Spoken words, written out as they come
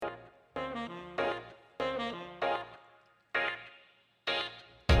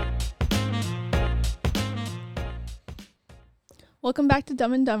Welcome back to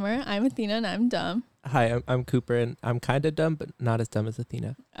Dumb and Dumber. I'm Athena and I'm dumb. Hi, I'm Cooper, and I'm kind of dumb, but not as dumb as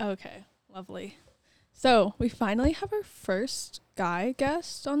Athena. Okay, lovely. So we finally have our first guy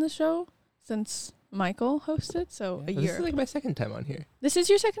guest on the show since Michael hosted. So a This year. is like my second time on here. This is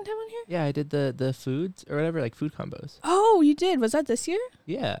your second time on here? Yeah, I did the foods or whatever, like food combos. Oh, you did. Was that this year?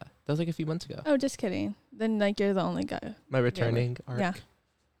 Yeah, that was like a few months ago. Oh, just kidding. Then like you're the only guy. My returning arc. Yeah.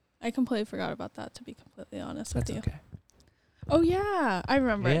 I completely forgot about that, to be completely honest That's with you. okay. Oh yeah, I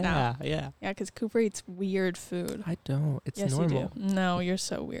remember it now. Yeah. Yeah, because Cooper eats weird food. I don't. It's Yes, normal. you do. No, you're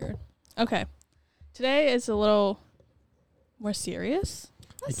so weird. Okay. Today is a little more serious.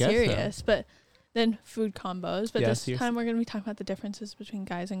 Not I guess so. serious, but then food combos. But Yeah, this serious. time we're going to be talking about the differences between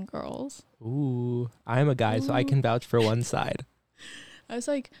guys and girls. Ooh, I'm a guy, so I Ooh. can vouch for one side. I was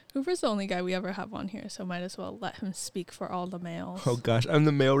like, Cooper's the only guy we ever have on here, so might as well let him speak for all the males. Oh gosh, I'm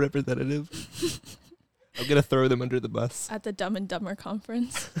the male representative. I'm gonna throw them under the bus. At the Dumb and Dumber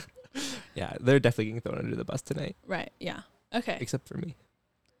conference. Yeah, they're definitely getting thrown under the bus tonight, Right, yeah. Okay. except for me.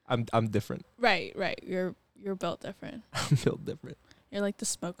 I'm different. Right. You're built different. I'm built different. You're like the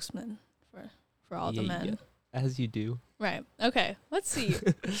spokesman for all the men. As you do. Right. Okay. Let's see.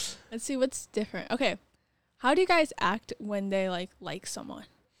 Let's see what's different. Okay. How do you guys act when they like someone?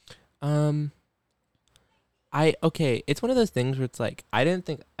 It's one of those things where it's like I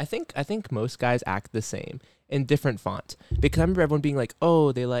think most guys act the same in different fonts, because I remember everyone being like,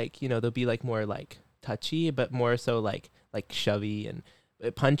 oh, they like, they'll be like more like touchy, but more so like shovey and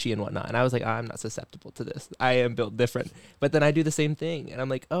punchy and whatnot. And I was like, I'm not susceptible to this. I am built different. But then I do the same thing, and I'm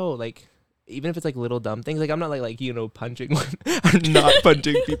like, oh, like even if it's like little dumb things, like I'm not like punching. I'm not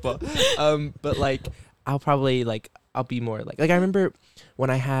punching people. But like I'll be more like I remember when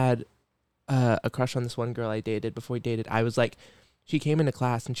I had a crush on this one girl I dated before we dated. I was like, she came into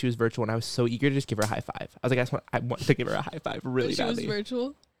class and she was virtual, and I was so eager to just give her a high five. I was like, I want to give her a high five really She was badly.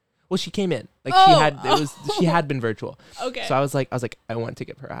 virtual? Well, she came in like Oh, she had been virtual. Okay. So I was like, I want to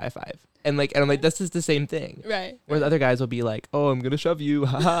give her a high five, and I'm like, this is the same thing. Right. Whereas other guys will be like, oh, I'm gonna shove you,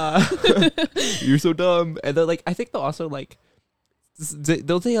 haha, you're so dumb, and they're like, I think they'll also like,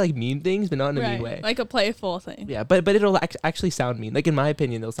 they'll say like mean things, but not in a mean way. Like a playful thing. Yeah, but it'll actually sound mean. Like in my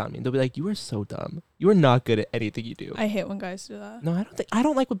opinion, they'll sound mean. They'll be like, "You are so dumb. You are not good at anything you do." I hate when guys do that. No, I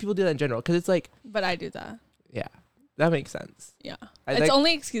don't like when people do that in general, because it's like, But I do that. yeah, that makes sense. Yeah. I It's like,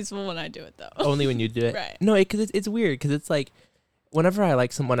 only excusable when I do it though. only when you do it. Right. No, because it's weird, because it's like, whenever I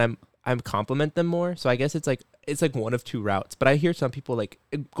like someone, I'm compliment them more. So I guess it's like one of two routes. But I hear some people like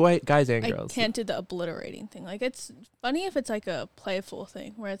guys and I girls. can't do the obliterating thing. Like it's funny if it's like a playful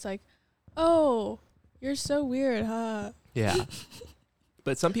thing where it's like, oh, you're so weird, huh? Yeah.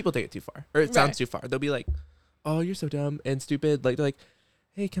 But some people take it too far, or it sounds Right. too far. They'll be like, "Oh, you're so dumb and stupid." Like they're like,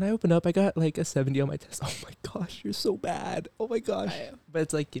 "Hey, can I open up? I got like a 70 on my test." Oh my gosh, you're so bad. Oh my gosh. Right. But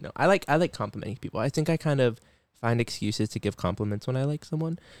it's like, I like complimenting people. I think I kind of find excuses to give compliments when I like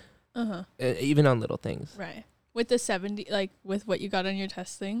someone, even on little things. Right. With the 70, like with what you got on your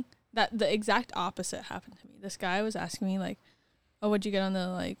test thing, that the exact opposite happened to me. This guy was asking me like, oh, what'd you get on the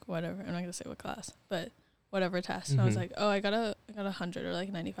like whatever? I'm not gonna say what class, but whatever test. And I was Mhm. like, oh, I got a 100 or like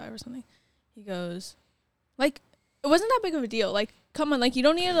 95 or something. He goes, like, it wasn't that big of a deal. Like, come on, like you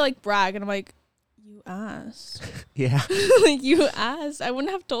don't need to like brag. And I'm like, you asked. Yeah. Like you asked. I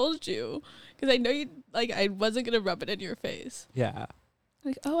wouldn't have told you because I know you like I wasn't gonna rub it in your face. Yeah.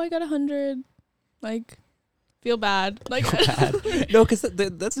 Like, oh, I got 100. Like, feel bad. Like, No, because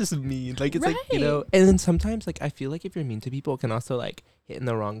that's just mean. Like, it's like, Right. and then sometimes, like, I feel like if you're mean to people, it can also, like, hit in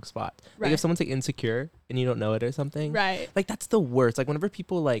the wrong spot. Like, Right. if someone's, like, insecure and you don't know it or something. Right. Like, that's the worst. Like, whenever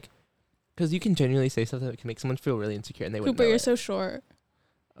people, like, because you can genuinely say something that can make someone feel really insecure and they wouldn't Cooper, know you're it. so short.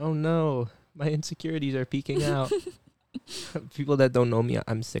 Oh, no. My insecurities are peeking out. People that don't know me,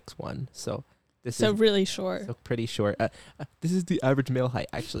 I'm 6'1", so this So is really short. so pretty short. This is the average male height,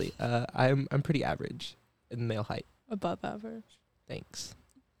 actually. I'm pretty average in male height. Above average Thanks.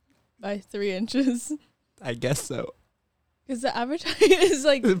 by 3 inches. I guess so. Because the average height is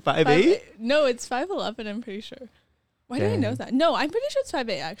like 5'8"? No, it's 5'11", I'm pretty sure. Why do I know Dang. that? No, I'm pretty sure it's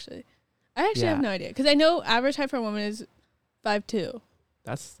 5'8", actually. I actually have Yeah. no idea. Because I know average height for a woman is 5'2",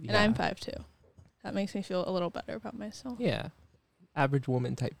 That's and I'm 5'2". That makes me feel a little better about myself. Yeah. Average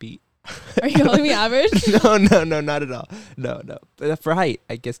woman type beat. Are you calling me average? No, not at all. No. But for height,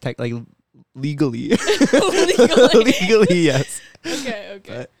 I guess like legally. Legally. Legally, yes. Okay.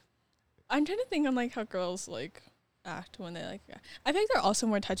 But- I'm trying to think on like how girls like act when they like. I think they're also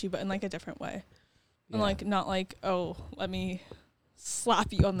more touchy, but in like a different way. Yeah. And like not like, oh, let me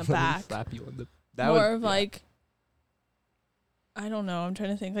slap you on the Let me back. slap you on the. More of yeah. like, I don't know. I'm trying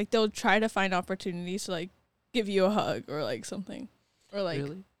to think. Like they'll try to find opportunities to like give you a hug or like something, or like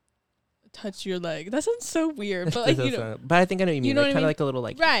Really? touch your leg. That sounds so weird, but That like does you know, sound- but I think I know what you mean. you know Like, what I kind of mean? like a little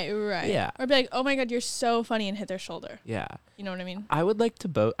like. right. Yeah. Or be like, oh my god, you're so funny, and hit their shoulder. Yeah. You know what I mean? I would like to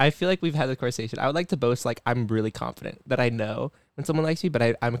boast. I feel like we've had this conversation. I would like to boast like I'm really confident that I know when someone likes me,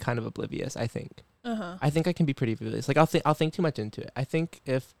 but I'm kind of oblivious. I think. I think I can be pretty oblivious. Like I'll think too much into it. I think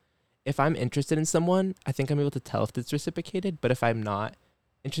if I'm interested in someone, I think I'm able to tell if it's reciprocated. But if I'm not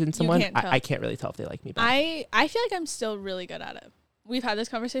interested in someone, can't tell. I can't really tell if they like me back. I feel like I'm still really good at it. We've had this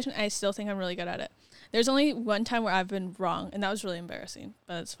conversation. I still think I'm really good at it. There's only one time where I've been wrong, and that was really embarrassing,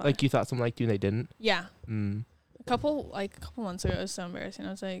 but it's fine. Like you thought someone liked you and they didn't. yeah, Mm. a couple months ago, it was so embarrassing. I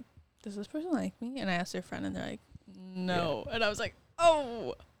was like, does this person like me? And I asked their friend, and they're like, no. And I was like,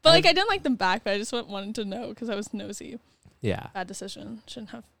 oh. But like I didn't like them back, but I just wanted to know because I was nosy. Yeah. Bad decision. Shouldn't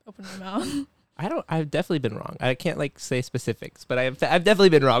have opened my mouth. I've definitely been wrong. I can't like say specifics, but I've definitely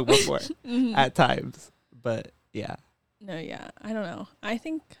been wrong before Mhm. at times. But yeah. No, yeah. I don't know. I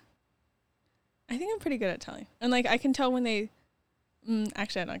think I'm pretty good at telling. And like I can tell when they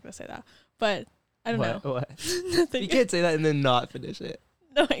actually I'm not gonna say that. But I don't know. What? Nothing. You can't say that and then not finish it.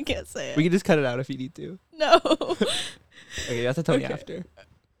 No, I can't say it. We can just cut it out if you need to. No. Okay, you have to tell me Okay. after.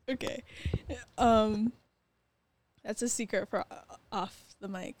 Okay. That's a secret for off the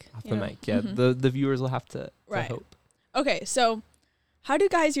mic. Off you the know? mic. Yeah, Mhm. the viewers will have to Right. hope. Okay, so how do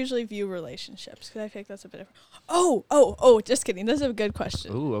guys usually view relationships? Because I feel like that's a bit different. Oh, just kidding. This is a good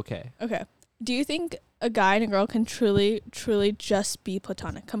question. Ooh, okay. Okay. Do you think a guy and a girl can truly just be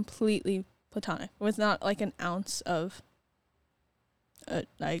platonic, completely platonic, with not like an ounce of,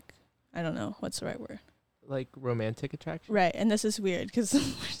 like, I don't know, what's the right word? Like romantic attraction? Right, and this is weird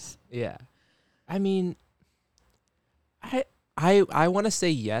because Yeah. I mean, I want to say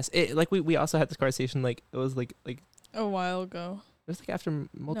yes. It like we also had this conversation like it was like a while ago. it was like after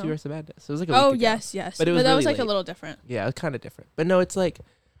Multiverse of Madness. It was like a Oh week ago. yes, But it was that really was like a late. little different. Yeah, it's kind of different. But no, it's like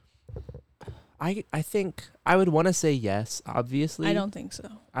I think I would want to say yes, obviously. I don't think so.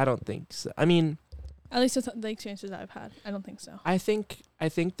 I don't think so. I mean, At least with the experiences I've had, I don't think so. I think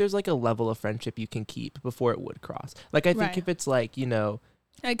there's like a level of friendship you can keep before it would cross. Like I think Right. if it's like, you know,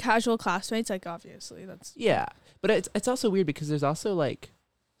 Like casual classmates, like obviously that's yeah. But it's also weird because there's also like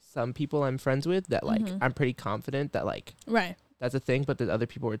some people I'm friends with that like Mhm. I'm pretty confident that like right. that's a thing, but there's other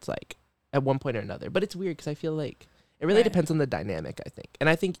people where it's like at one point or another. But it's weird because I feel like it really Right. depends on the dynamic, I think. And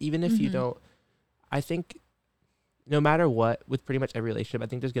I think even if you Mhm. don't, I think no matter what, with pretty much every relationship, I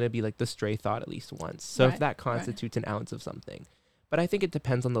think there's going to be like the stray thought at least once. So if Right, that constitutes an ounce of something. But I think it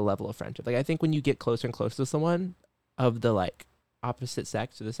depends on the level of friendship. Like I think when you get closer and closer to someone of the like opposite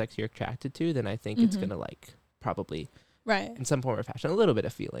sex or the sex you're attracted to, then I think it's Mhm. going to like probably Right. in some form or fashion, a little bit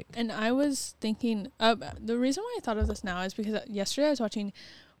of feeling. And I was thinking, the reason why I thought of this now is because yesterday I was watching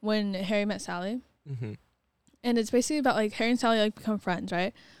When Harry Met Sally, Mm-hmm. and it's basically about like Harry and Sally like become friends,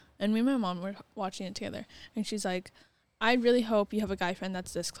 right? And me and my mom were watching it together, and she's like, I really hope you have a guy friend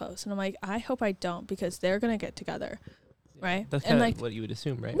that's this close. And I'm like, I hope I don't, because they're gonna get together, right? That's And kind of like, what you would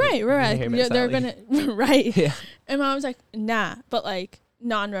assume, right? right. Harry Met Yeah, they're Sally. gonna right. Yeah. And mom was like, nah, but like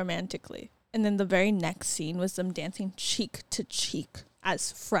non-romantically. And then the very next scene was them dancing cheek to cheek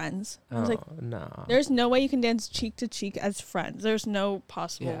as friends. I was like, no. there's no way you can dance cheek to cheek as friends. There's no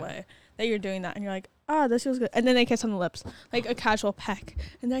possible Yeah. way that you're doing that. And you're like, this feels good. And then they kiss on the lips, like a casual peck,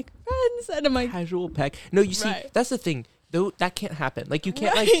 and they're like, friends. And I'm like, Casual peck. No, you see, Right. that's the thing. Though that can't happen. Like you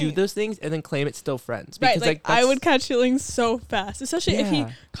can't like do Right. those things and then claim it's still friends. right, Because like I that's- would catch feelings so fast, especially if he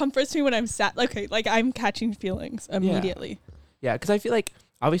Yeah. comforts me when I'm sad. Okay, like I'm catching feelings immediately. Yeah, because I feel like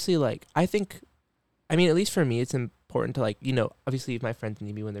obviously like I mean at least for me it's important to like, you know, obviously if my friends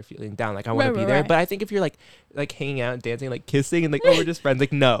need me when they're feeling down, like I want to be there. Right. But I think if you're like hanging out and dancing, like kissing and like oh we're just friends,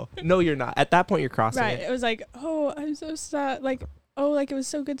 like no you're not. At that point you're crossing Right. it. It was like, oh, I'm so sad. Like, oh, like it was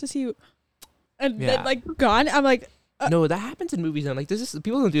so good to see you. And Yeah. then like gone. I'm like, No, that happens in movies and like this is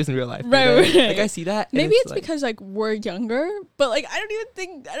people don't do this in real life. Right, you know? right. Like I see that. and maybe it's like, because like we're younger, but like I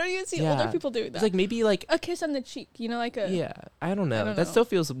don't even see older Yeah. people do that. it's like maybe like a kiss on the cheek, you know, like a yeah, I don't know. don't That know. still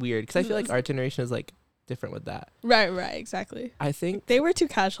feels weird because I feel like Mm. our generation is like different with that. right, exactly. I think They were too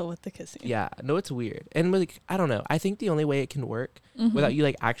casual with the kissing. yeah, no, it's weird. And like I don't know. I think the only way it can work Mhm. without you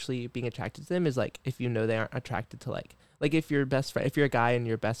like actually being attracted to them is like if you know they aren't attracted to like if your best friend, if you're a guy and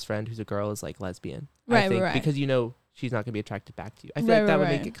your best friend who's a girl is like lesbian, I Right, think right. because you know she's not gonna be attracted back to you. I feel Right, like that would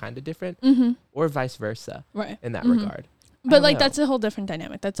right, make right. it kind of different, Mhm. or vice versa Right. in that Mhm. regard. I But don't like know. that's a whole different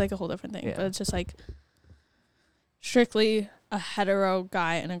dynamic. That's like a whole different thing. Yeah. But it's just like strictly a hetero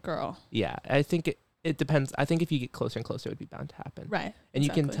guy and a girl. Yeah, I think it depends. I think if you get closer and closer, it would be bound to happen. Right. And you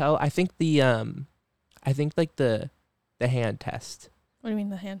can exactly. tell. I think the like the hand test What do you mean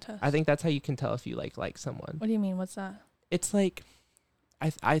the hand test? I think that's how you can tell if you like someone. What do you mean? What's that? It's like,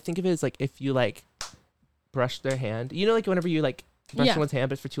 I think of it as like if you like brush their hand. You know, like whenever you like brush Yeah. someone's hand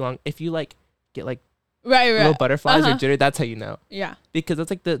but for too long, if you like get like Right. little butterflies or Uh-huh. jitter, that's how you know. Yeah. Because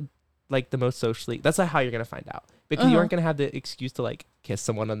that's like the most socially. That's like how you're gonna find out. Because you Uh-huh. aren't gonna have the excuse to like kiss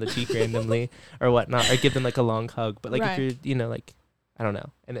someone on the cheek randomly or whatnot, or give them like a long hug. But like Right. if you're, like, I don't know,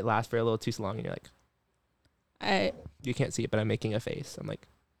 and it lasts for a little too long, and you're like, you can't see it, but I'm making a face. I'm like,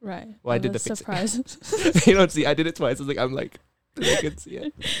 Right. well, I did the that's face. surprise. You don't see. I did it twice. I was like, I'm like, I can see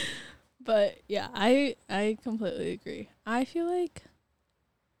it. But yeah, I completely agree. I feel like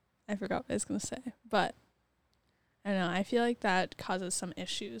I forgot what I was gonna say, but I don't know. I feel like that causes some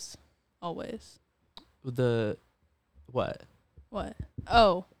issues. Always. The what? What?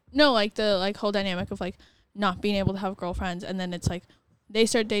 Oh no, like the whole dynamic of like not being able to have girlfriends, and then it's like they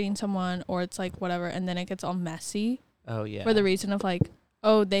start dating someone, or it's like whatever, and then it gets all messy Oh yeah. for the reason of like,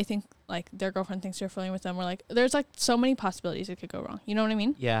 oh, they think like their girlfriend thinks you're flirting with them, or like there's like so many possibilities it could go wrong. You know what I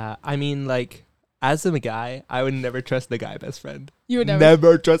mean? Yeah, I mean, like, as a guy, I would never trust the guy best friend. You would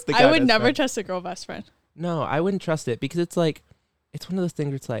never trust the guy. I would best never friend. trust a girl best friend. No, I wouldn't trust it because it's like, it's one of those things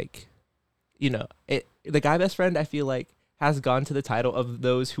where it's like, the guy best friend, I feel like, has gone to the title of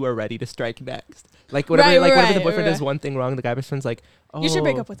those who are ready to strike next. Like whenever whenever the boyfriend does one thing wrong, the guy best friend's like, oh, You should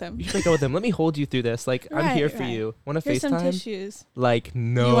break up with him. You should break up with him. Let me hold you through this. Like, I'm here for Right. you. Want to Here's some FaceTime? tissues. Like,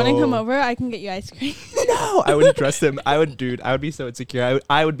 no. You want to come over? I can get you ice cream. No, I wouldn't trust him. I would be so insecure.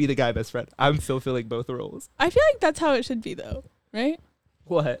 I would be the guy best friend. I'm fulfilling both roles. I feel like that's how it should be, though, right?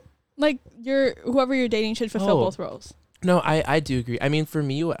 What? Like whoever you're dating should fulfill both roles. No, I do agree. I mean, for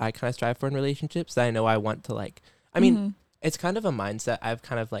me, what I kind of strive for in relationships, that I know I want to like. I mean, it's kind of a mindset I've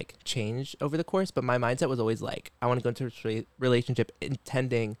kind of like changed over the course, but my mindset was always like, I want to go into a relationship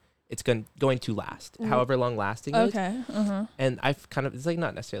intending it's going to last, however long lasting it is. Okay. And I've kind of, it's like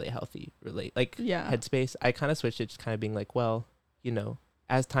not necessarily a healthy headspace. I kind of switched it, just kind of being like, well,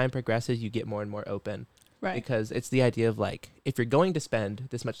 as time progresses, you get more and more open. Right. Because it's the idea of like, if you're going to spend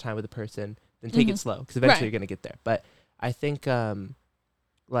this much time with a person, then take it slow, because eventually you're going to get there. But I think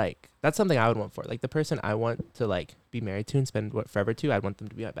like that's something I would want for like the person I want to like be married to and spend forever to. I'd want them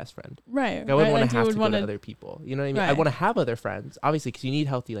to be my best friend. Right. Like, I wouldn't want like to have to go to other people. You know what I mean? I want to have other friends, obviously, because you need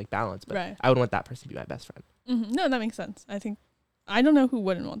healthy like balance. But I would want that person to be my best friend. No, that makes sense. I don't know who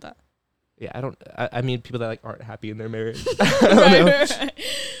wouldn't want that. Yeah, I mean people that like aren't happy in their marriage. I don't know. Right.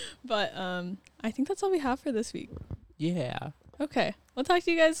 But I think that's all we have for this week. Yeah. Okay. We'll talk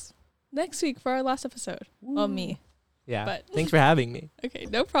to you guys next week for our last episode. Well, me. Yeah. But thanks for having me. Okay,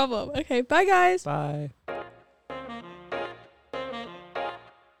 no problem. Okay, bye guys. Bye.